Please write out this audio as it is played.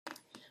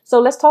So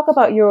let's talk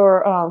about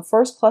your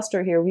first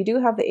cluster here. We do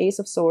have the Ace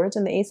of Swords,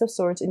 and the Ace of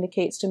Swords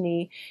indicates to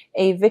me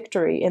a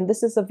victory. And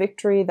this is a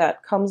victory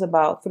that comes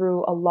about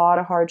through a lot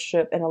of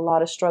hardship and a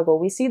lot of struggle.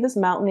 We see this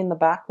mountain in the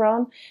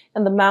background,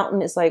 and the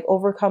mountain is like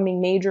overcoming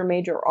major,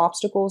 major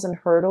obstacles and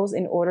hurdles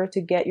in order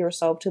to get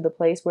yourself to the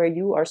place where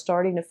you are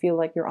starting to feel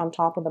like you're on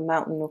top of the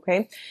mountain,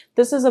 okay?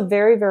 This is a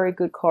very, very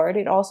good card.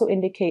 It also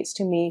indicates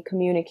to me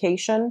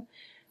communication,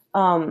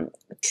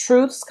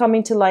 truths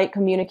coming to light,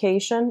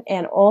 communication,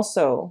 and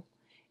also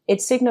it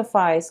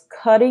signifies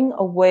cutting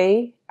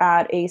away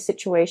at a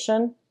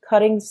situation,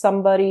 cutting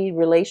somebody,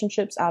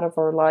 relationships out of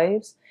our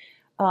lives,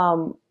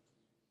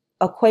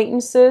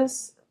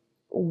 acquaintances,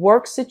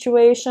 work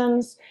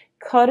situations,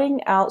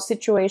 cutting out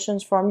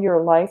situations from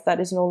your life that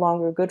is no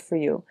longer good for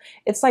you.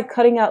 It's like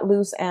cutting out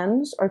loose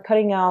ends or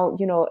cutting out,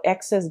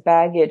 excess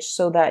baggage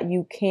so that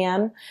you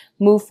can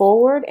move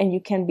forward and you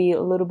can be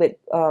a little bit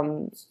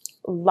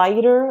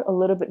lighter, a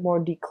little bit more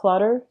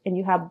decluttered, and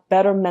you have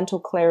better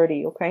mental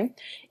clarity, okay?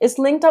 It's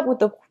linked up with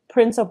the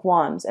Prince of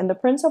Wands, and the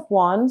Prince of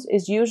Wands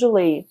is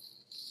usually,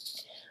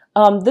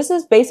 this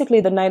is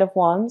basically the Knight of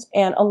Wands,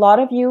 and a lot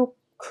of you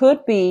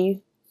could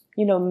be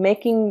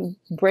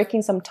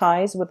breaking some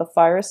ties with a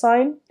fire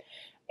sign.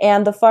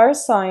 And the fire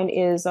sign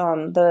is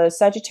the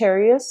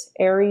Sagittarius,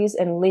 Aries,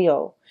 and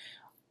Leo.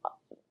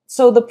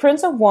 So the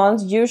Prince of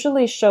Wands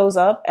usually shows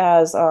up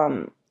as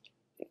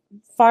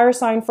fire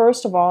sign,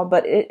 first of all,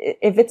 but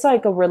if it's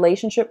like a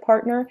relationship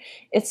partner,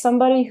 it's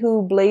somebody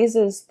who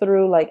blazes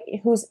through, like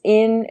who's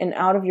in and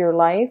out of your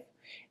life.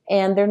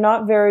 And they're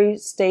not very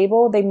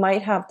stable. They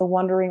might have the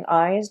wandering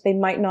eyes. They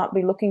might not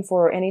be looking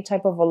for any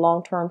type of a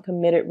long-term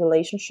committed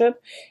relationship.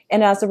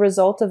 And as a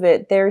result of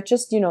it, they're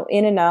just,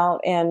 in and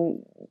out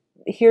and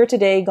here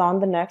today, gone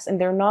the next. And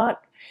they're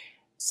not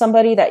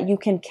somebody that you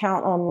can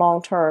count on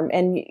long-term.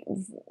 And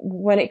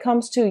when it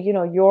comes to,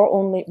 your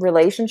own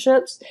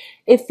relationships,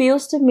 it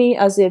feels to me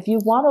as if you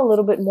want a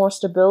little bit more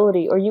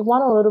stability or you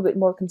want a little bit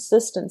more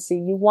consistency.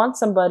 You want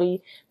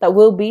somebody that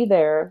will be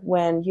there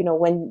when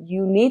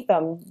you need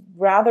them,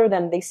 rather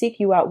than they seek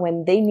you out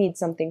when they need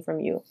something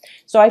from you.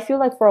 So I feel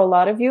like for a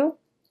lot of you,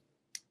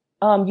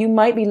 you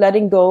might be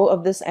letting go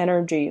of this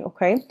energy,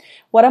 okay?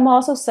 What I'm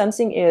also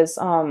sensing is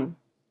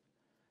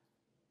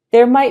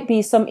there might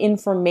be some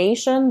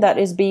information that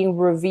is being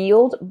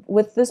revealed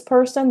with this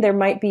person. There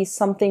might be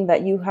something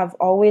that you have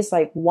always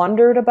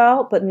wondered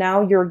about, but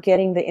now you're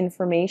getting the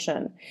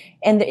information.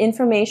 And the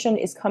information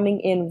is coming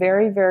in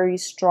very, very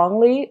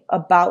strongly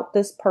about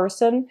this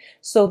person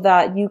so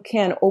that you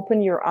can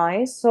open your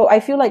eyes. So I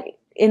feel like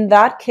in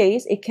that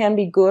case, it can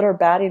be good or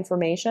bad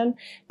information,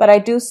 but I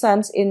do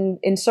sense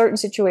in certain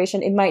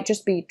situation, it might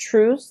just be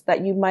truths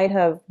that you might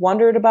have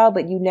wondered about,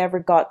 but you never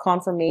got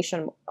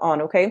confirmation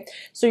on, okay?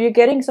 So you're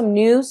getting some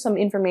news, some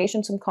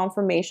information, some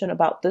confirmation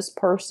about this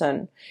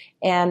person.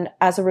 And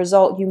as a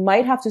result, you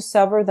might have to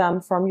sever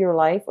them from your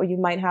life, or you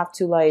might have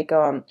to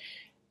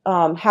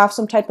have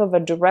some type of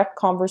a direct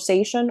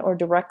conversation or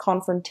direct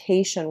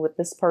confrontation with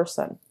this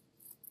person.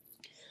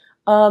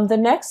 The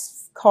next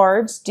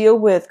cards deal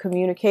with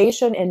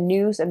communication and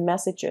news and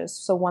messages.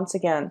 So once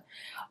again,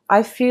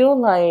 I feel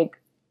like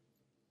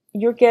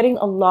you're getting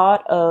a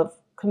lot of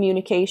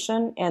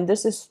communication, and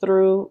this is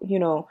through,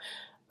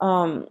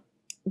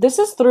 this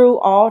is through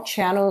all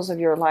channels of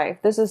your life.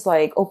 This is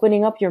like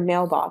opening up your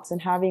mailbox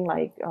and having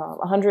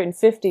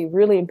 150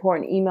 really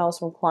important emails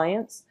from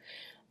clients.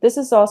 This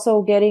is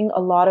also getting a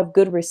lot of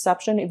good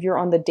reception if you're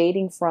on the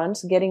dating front,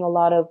 getting a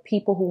lot of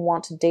people who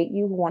want to date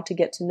you, who want to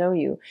get to know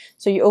you.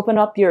 So you open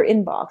up your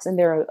inbox and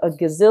there are a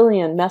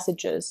gazillion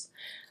messages.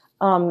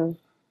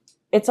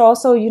 It's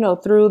also,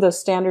 through the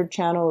standard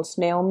channels,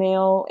 snail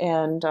mail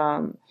and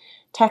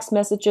text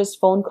messages,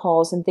 phone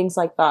calls, and things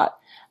like that.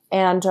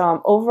 And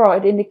overall,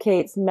 it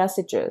indicates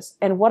messages.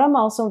 And what I'm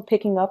also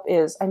picking up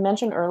is, I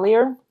mentioned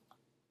earlier,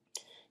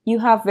 you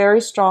have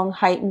very strong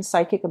heightened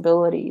psychic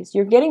abilities.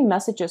 You're getting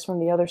messages from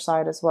the other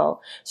side as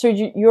well. So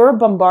you're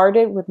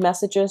bombarded with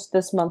messages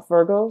this month,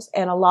 Virgos,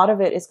 and a lot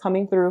of it is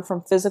coming through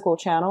from physical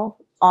channel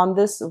on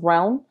this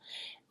realm.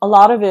 A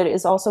lot of it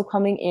is also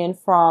coming in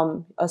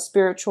from a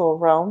spiritual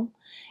realm.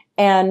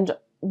 And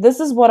this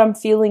is what I'm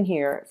feeling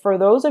here. For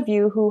those of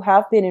you who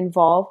have been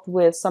involved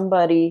with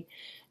somebody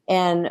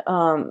and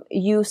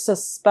you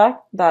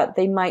suspect that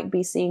they might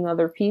be seeing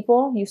other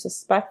people, you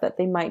suspect that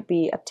they might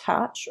be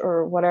attached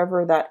or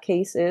whatever that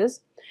case is,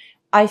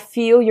 I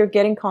feel you're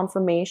getting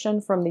confirmation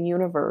from the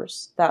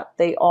universe that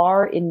they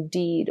are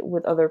indeed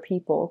with other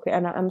people. Okay?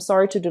 And I'm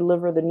sorry to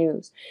deliver the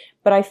news,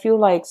 but I feel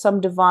like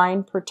some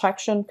divine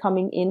protection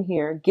coming in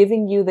here,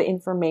 giving you the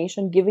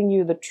information, giving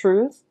you the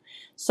truth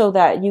so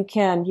that you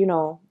can,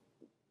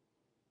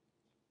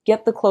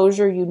 get the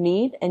closure you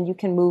need and you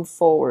can move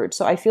forward.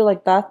 So I feel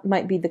like that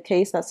might be the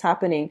case that's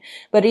happening.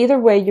 But either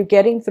way, you're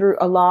getting through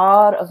a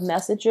lot of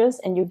messages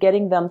and you're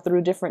getting them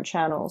through different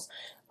channels.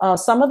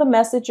 Some of the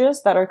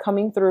messages that are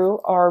coming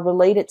through are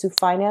related to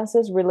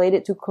finances,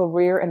 related to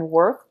career and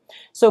work.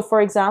 So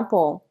for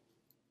example,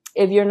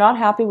 If you're not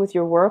happy with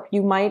your work,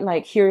 you might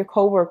like hear your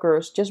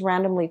coworkers just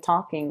randomly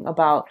talking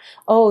about,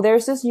 oh,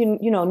 there's this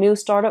new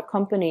startup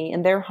company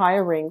and they're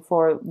hiring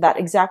for that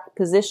exact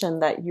position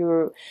that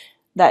you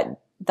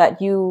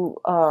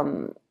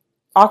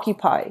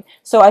occupy.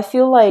 So I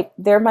feel like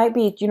there might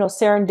be,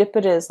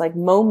 serendipitous like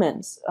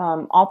moments,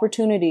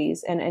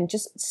 opportunities, and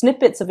just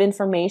snippets of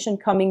information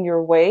coming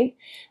your way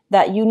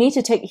that you need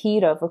to take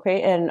heed of.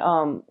 Okay. And,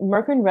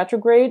 Mercury in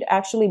retrograde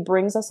actually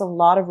brings us a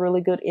lot of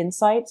really good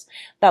insights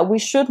that we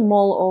should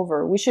mull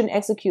over. We shouldn't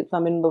execute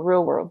them in the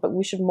real world, but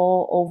we should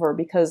mull over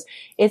because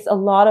it's a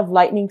lot of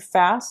lightning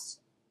fast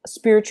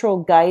spiritual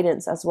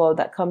guidance as well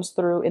that comes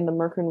through in the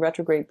Mercury in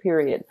retrograde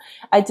period.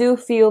 I do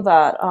feel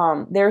that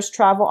there's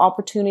travel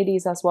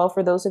opportunities as well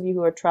for those of you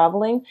who are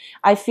traveling.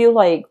 I feel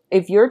like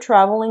if you're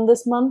traveling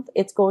this month,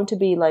 it's going to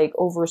be like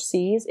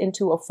overseas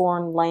into a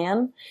foreign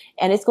land,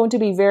 and it's going to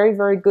be very,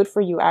 very good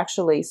for you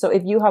actually. So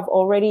if you have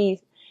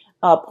already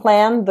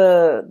planned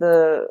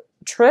the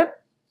trip,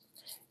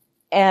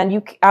 and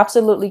you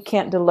absolutely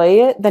can't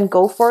delay it, then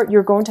go for it.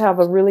 You're going to have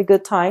a really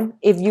good time.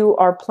 If you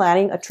are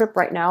planning a trip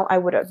right now, I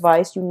would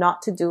advise you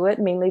not to do it,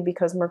 mainly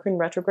because Mercury in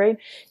retrograde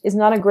is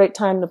not a great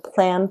time to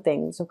plan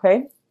things,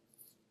 okay?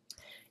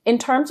 In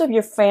terms of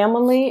your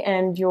family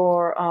and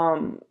your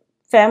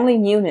family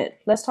unit,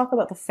 let's talk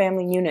about the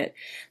family unit.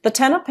 The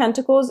Ten of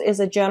Pentacles is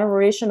a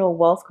generational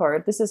wealth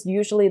card. This is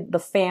usually the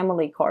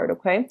family card,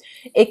 okay?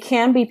 It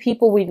can be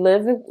people we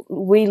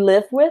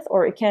live with,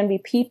 or it can be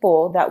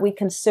people that we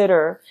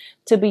consider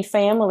to be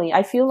family.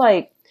 I feel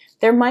like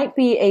there might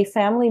be a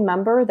family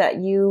member that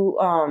you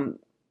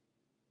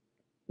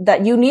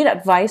need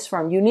advice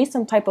from. You need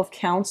some type of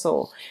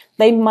counsel.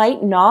 They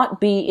might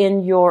not be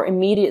in your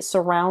immediate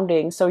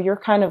surroundings, so you're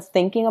kind of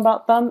thinking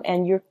about them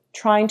and you're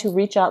trying to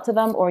reach out to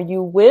them, or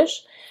you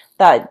wish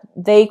that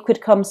they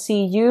could come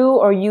see you,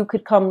 or you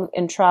could come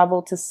and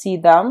travel to see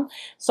them.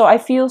 So I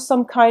feel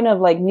some kind of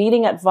like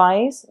needing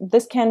advice.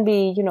 This can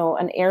be,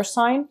 an air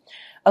sign.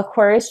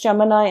 Aquarius,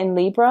 Gemini, and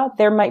Libra.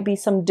 There might be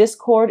some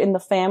discord in the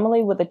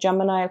family with a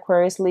Gemini,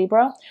 Aquarius,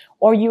 Libra,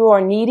 or you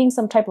are needing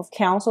some type of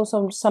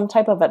counsel, some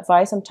type of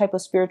advice, some type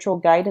of spiritual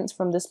guidance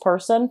from this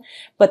person,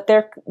 but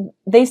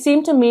they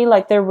seem to me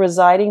like they're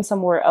residing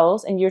somewhere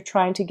else and you're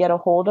trying to get a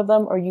hold of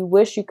them, or you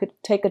wish you could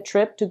take a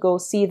trip to go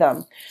see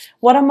them.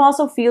 What I'm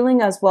also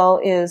feeling as well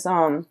is,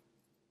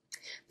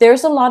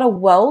 there's a lot of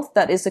wealth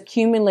that is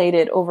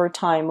accumulated over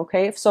time,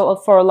 okay? So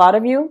for a lot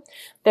of you,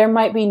 there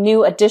might be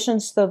new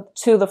additions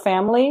to the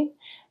family.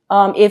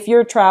 If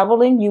you're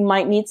traveling, you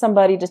might need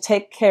somebody to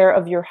take care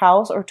of your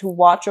house or to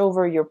watch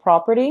over your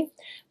property.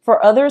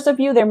 For others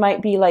of you, there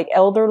might be like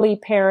elderly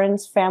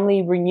parents,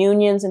 family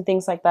reunions and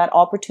things like that,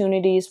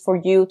 opportunities for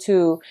you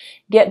to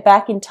get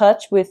back in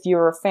touch with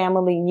your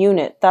family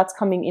unit. That's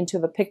coming into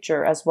the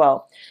picture as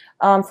well.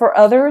 For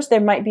others, there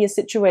might be a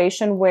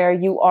situation where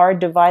you are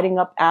dividing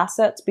up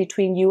assets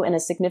between you and a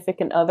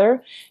significant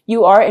other.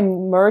 You are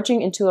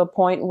emerging into a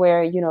point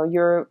where,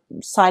 you're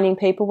signing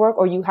paperwork,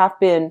 or you have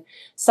been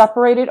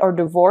separated or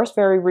divorced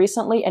very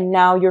recently, and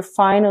now you're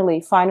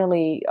finally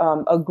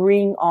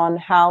agreeing on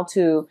how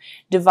to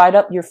divide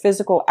up your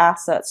physical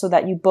assets so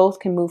that you both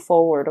can move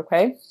forward,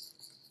 okay?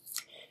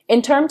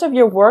 In terms of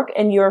your work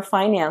and your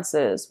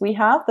finances, we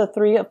have the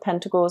Three of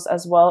Pentacles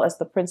as well as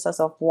the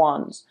Princess of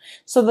Wands.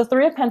 So the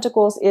Three of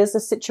Pentacles is a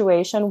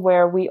situation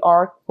where we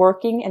are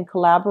working and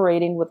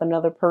collaborating with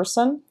another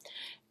person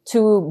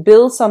to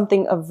build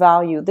something of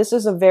value. This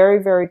is a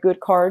very, very good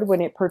card when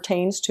it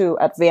pertains to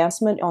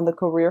advancement on the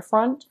career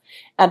front,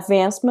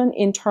 advancement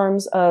in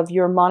terms of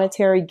your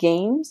monetary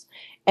gains,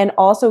 and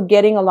also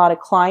getting a lot of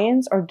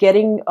clients, or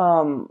getting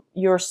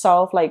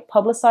yourself, like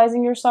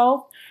publicizing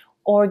yourself,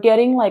 or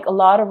getting like a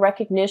lot of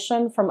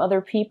recognition from other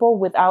people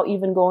without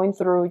even going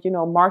through,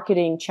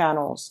 marketing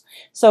channels.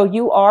 So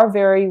you are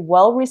very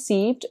well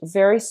received,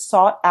 very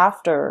sought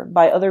after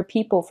by other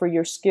people for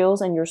your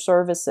skills and your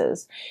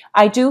services.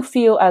 I do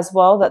feel as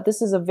well that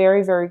this is a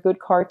very, very good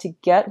card to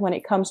get when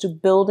it comes to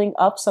building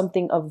up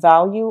something of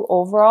value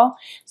overall.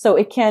 So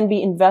it can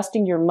be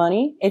investing your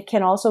money. It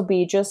can also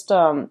be just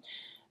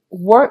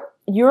work.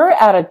 You're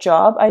at a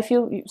job, I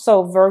feel.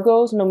 So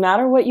Virgos, no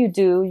matter what you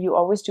do, you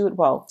always do it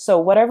well. So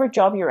whatever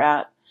job you're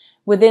at,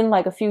 within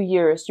like a few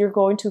years, you're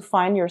going to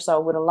find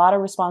yourself with a lot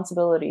of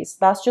responsibilities.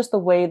 That's just the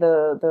way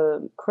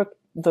the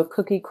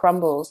cookie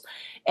crumbles.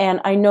 And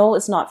I know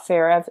it's not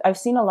fair. I've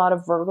seen a lot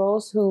of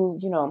Virgos who,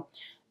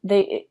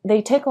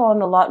 they take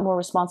on a lot more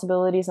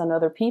responsibilities than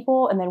other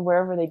people, and then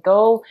wherever they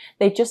go,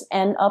 they just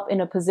end up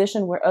in a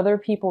position where other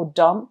people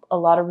dump a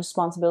lot of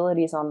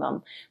responsibilities on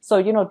them.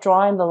 So,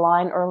 drawing the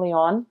line early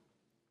on,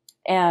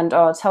 and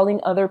telling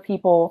other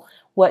people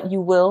what you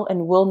will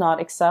and will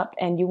not accept,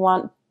 and you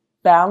want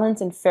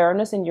balance and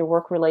fairness in your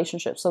work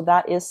relationship. So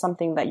that is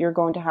something that you're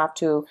going to have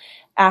to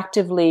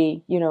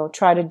actively,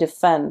 try to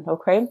defend,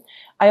 okay?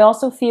 I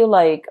also feel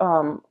like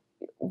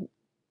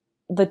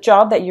the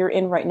job that you're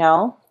in right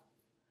now,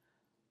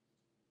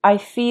 I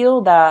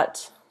feel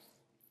that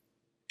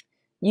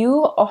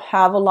you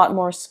have a lot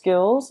more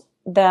skills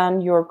than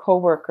your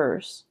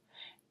coworkers.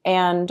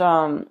 And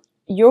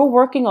you're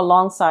working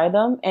alongside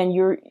them,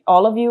 and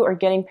all of you are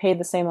getting paid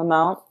the same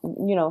amount,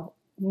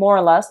 more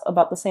or less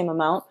about the same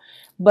amount.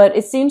 But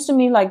it seems to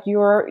me like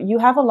you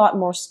have a lot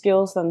more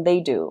skills than they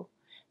do.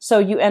 So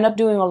you end up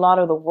doing a lot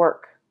of the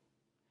work.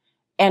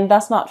 And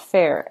that's not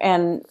fair.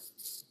 And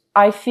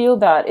I feel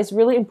that it's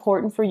really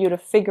important for you to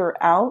figure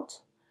out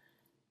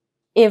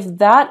if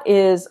that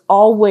is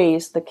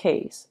always the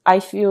case. I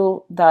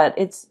feel that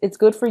it's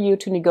good for you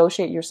to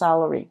negotiate your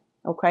salary.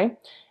 Okay?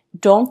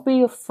 Don't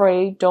be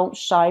afraid. Don't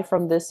shy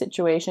from this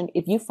situation.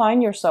 If you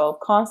find yourself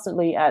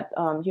constantly at,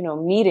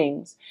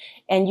 meetings,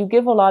 and you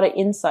give a lot of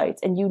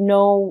insights, and you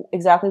know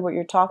exactly what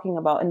you're talking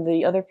about, and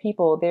the other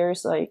people,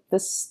 there's like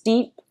this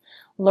steep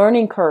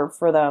learning curve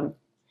for them,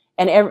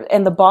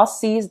 and the boss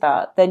sees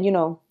that,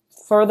 then,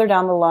 further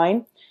down the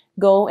line,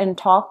 go and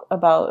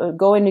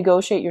go and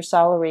negotiate your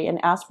salary and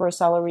ask for a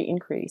salary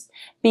increase,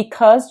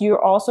 because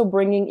you're also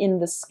bringing in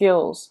the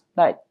skills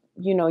that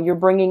you're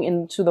bringing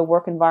into the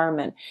work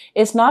environment.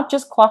 It's not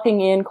just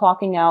clocking in,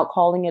 clocking out,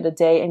 calling it a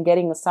day and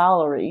getting a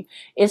salary.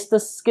 It's the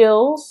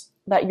skills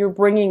that you're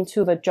bringing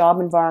to the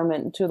job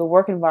environment, to the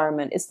work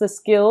environment. It's the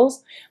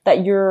skills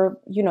that you're,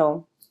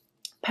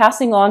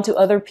 passing on to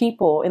other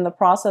people in the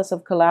process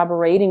of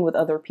collaborating with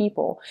other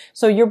people.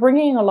 So you're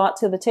bringing a lot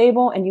to the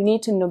table, and you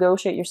need to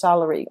negotiate your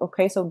salary.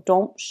 Okay. So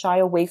don't shy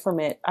away from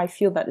it. I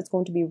feel that it's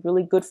going to be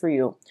really good for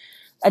you.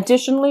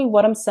 Additionally,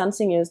 what I'm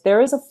sensing is there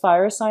is a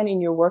fire sign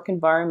in your work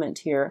environment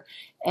here.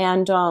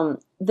 And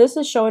this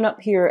is showing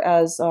up here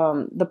as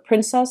the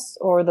princess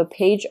or the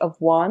page of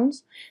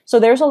wands. So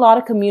there's a lot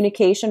of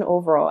communication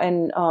overall.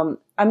 And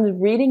I'm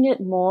reading it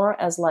more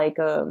as like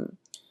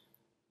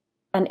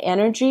an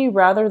energy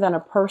rather than a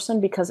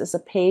person, because it's a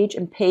page,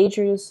 and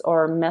pages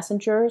are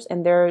messengers,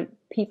 and they're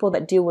people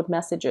that deal with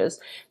messages.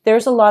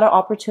 There's a lot of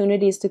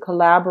opportunities to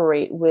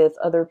collaborate with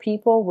other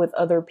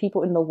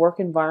people in the work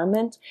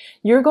environment.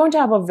 You're going to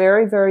have a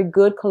very, very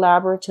good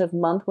collaborative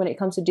month when it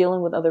comes to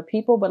dealing with other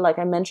people. But like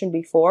I mentioned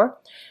before,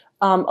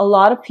 a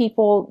lot of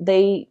people,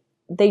 they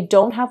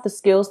don't have the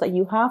skills that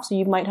you have. So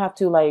you might have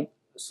to like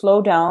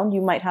slow down.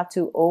 You might have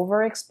to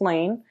over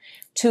explain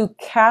to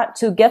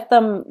get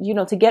them,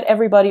 to get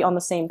everybody on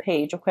the same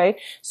page. Okay.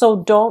 So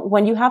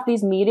when you have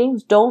these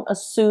meetings, don't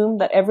assume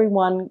that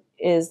everyone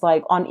is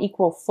like on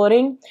equal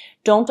footing.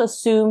 Don't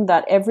assume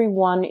that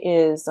everyone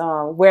is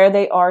where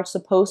they are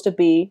supposed to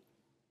be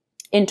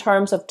in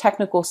terms of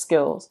technical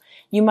skills.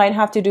 You might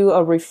have to do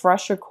a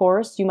refresher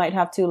course. You might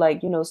have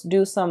to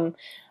do some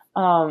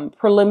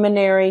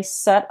preliminary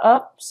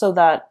setup, so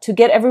that to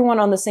get everyone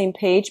on the same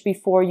page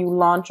before you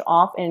launch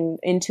off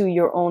into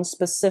your own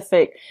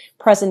specific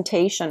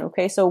presentation.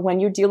 Okay. So when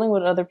you're dealing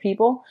with other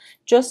people,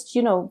 just,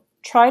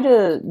 try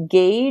to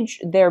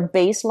gauge their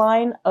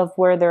baseline of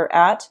where they're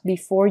at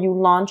before you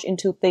launch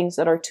into things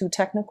that are too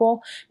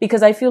technical,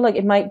 because I feel like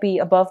it might be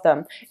above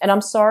them. And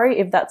I'm sorry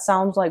if that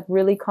sounds like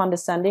really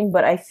condescending,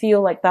 but I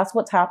feel like that's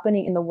what's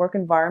happening in the work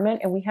environment.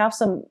 And we have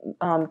some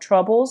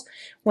troubles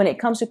when it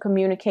comes to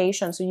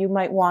communication. So you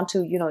might want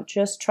to,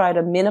 just try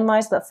to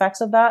minimize the effects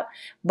of that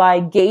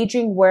by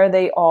gauging where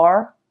they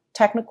are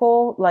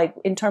technical, like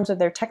in terms of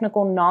their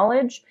technical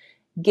knowledge.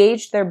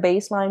 Gauge their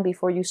baseline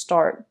before you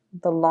start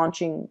the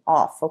launching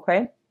off.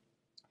 Okay.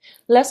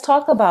 Let's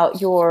talk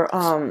about your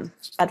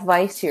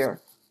advice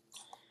here.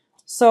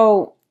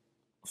 So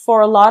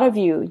for a lot of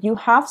you, you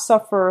have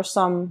suffered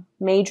some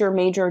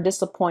major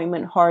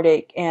disappointment,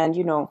 heartache, and,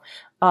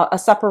 a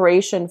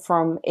separation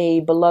from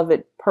a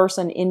beloved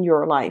person in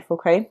your life.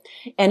 Okay.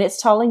 And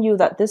it's telling you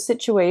that this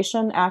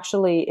situation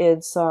actually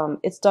it's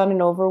done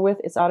and over with.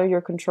 It's out of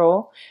your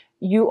control.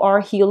 You are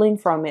healing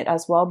from it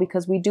as well,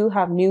 because we do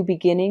have new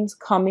beginnings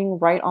coming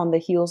right on the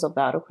heels of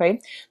that.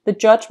 Okay. The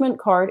Judgment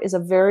card is a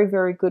very,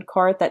 very good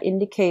card that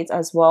indicates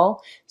as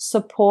well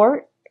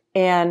support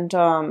and,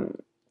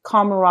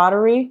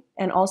 camaraderie,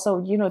 and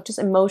also, just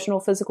emotional,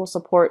 physical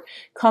support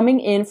coming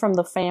in from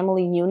the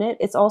family unit.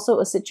 It's also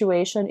a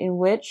situation in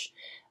which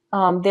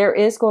there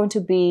is going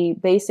to be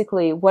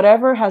basically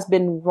whatever has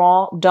been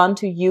done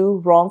to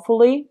you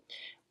wrongfully.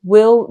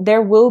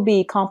 There will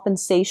be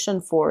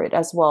compensation for it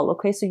as well.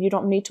 Okay. So you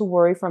don't need to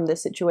worry from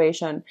this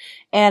situation.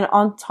 And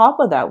on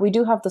top of that, we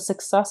do have the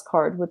Success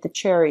card with the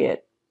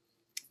Chariot.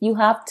 You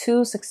have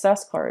two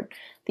success cards,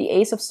 the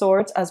Ace of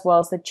Swords as well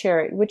as the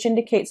Chariot, which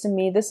indicates to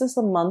me this is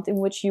a month in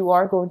which you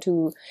are going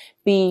to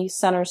be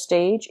center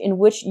stage, in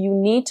which you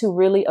need to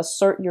really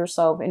assert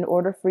yourself in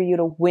order for you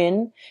to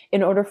win,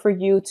 in order for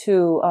you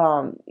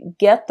to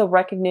get the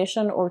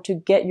recognition or to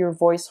get your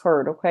voice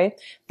heard. Okay.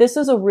 This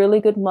is a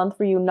really good month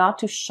for you not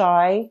to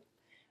shy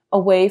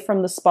away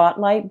from the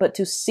spotlight, but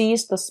to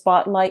seize the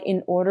spotlight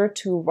in order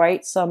to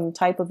right some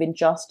type of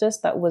injustice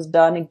that was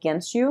done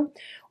against you.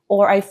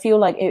 Or I feel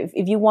like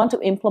if you want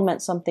to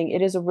implement something, it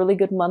is a really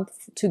good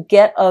month to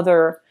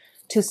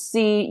to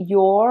see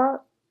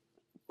your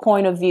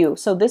point of view.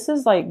 So this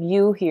is like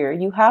you here.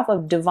 You have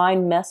a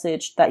divine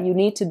message that you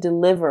need to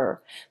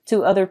deliver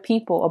to other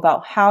people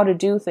about how to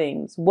do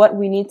things, what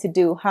we need to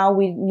do, how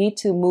we need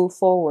to move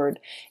forward.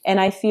 And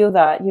I feel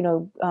that,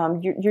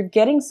 you're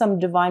getting some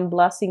divine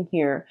blessing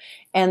here.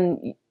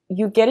 And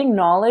you getting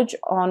knowledge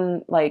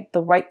on like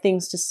the right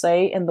things to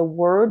say and the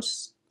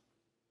words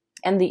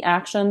and the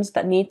actions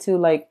that need to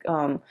like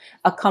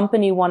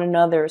accompany one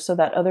another so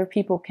that other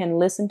people can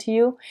listen to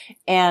you,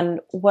 and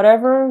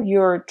whatever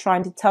you're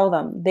trying to tell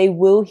them, they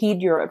will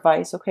heed your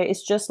advice. Okay,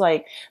 it's just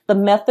like the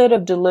method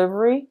of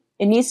delivery,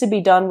 it needs to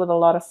be done with a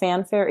lot of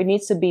fanfare, it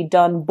needs to be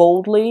done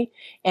boldly,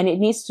 and it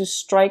needs to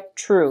strike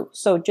true.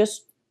 So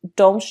just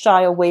don't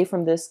shy away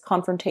from this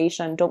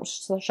confrontation. Don't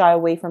shy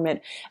away from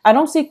it. I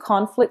don't see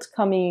conflicts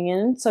coming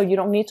in, so you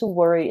don't need to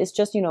worry. It's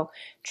just,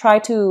 try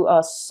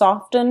to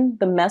soften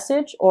the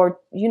message, or,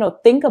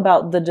 think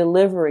about the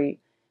delivery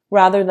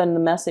rather than the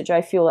message.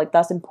 I feel like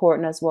that's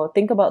important as well.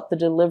 Think about the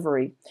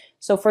delivery.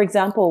 So for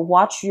example,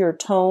 watch your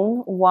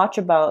tone, watch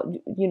about,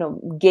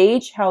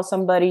 gauge how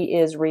somebody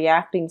is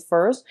reacting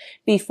first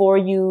before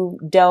you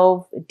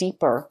delve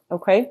deeper.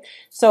 Okay.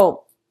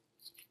 So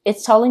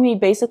it's telling me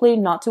basically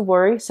not to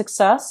worry.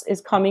 Success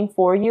is coming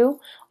for you.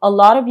 A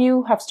lot of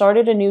you have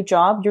started a new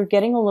job. You're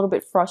getting a little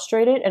bit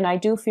frustrated, and I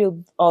do feel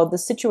the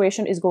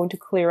situation is going to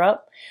clear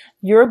up.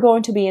 You're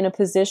going to be in a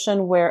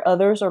position where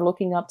others are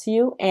looking up to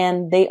you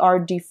and they are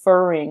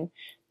deferring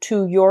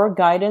to your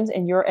guidance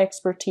and your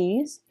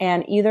expertise.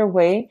 And either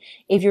way,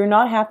 if you're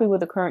not happy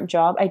with the current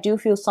job, I do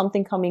feel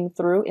something coming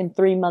through in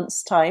 3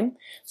 months' time.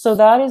 So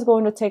that is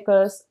going to take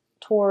us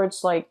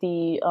towards like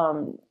the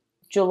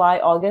July,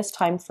 August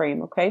time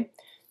frame. Okay.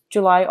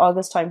 July,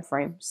 August time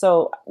frame.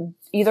 So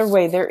either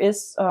way,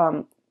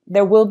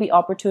 there will be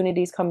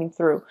opportunities coming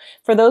through.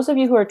 For those of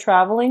you who are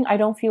traveling, I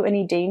don't feel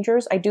any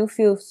dangers. I do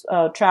feel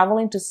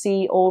traveling to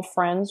see old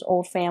friends,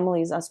 old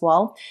families as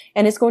well.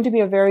 And it's going to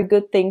be a very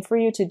good thing for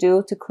you to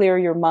do to clear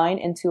your mind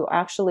and to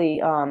actually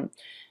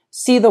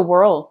see the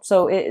world.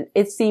 So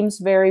it seems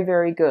very,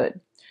 very good.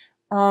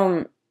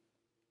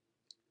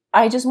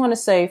 I just want to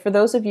say, for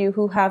those of you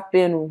who have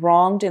been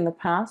wronged in the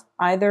past,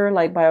 either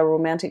like by a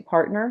romantic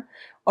partner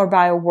or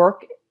by a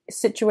work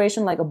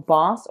situation like a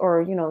boss,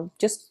 or,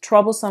 just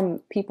troublesome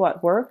people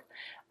at work,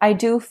 I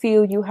do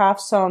feel you have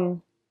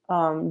some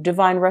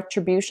divine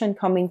retribution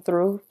coming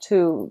through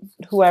to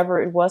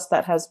whoever it was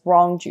that has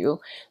wronged you.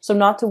 So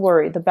not to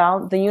worry.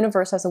 The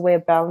universe has a way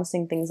of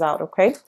balancing things out. Okay.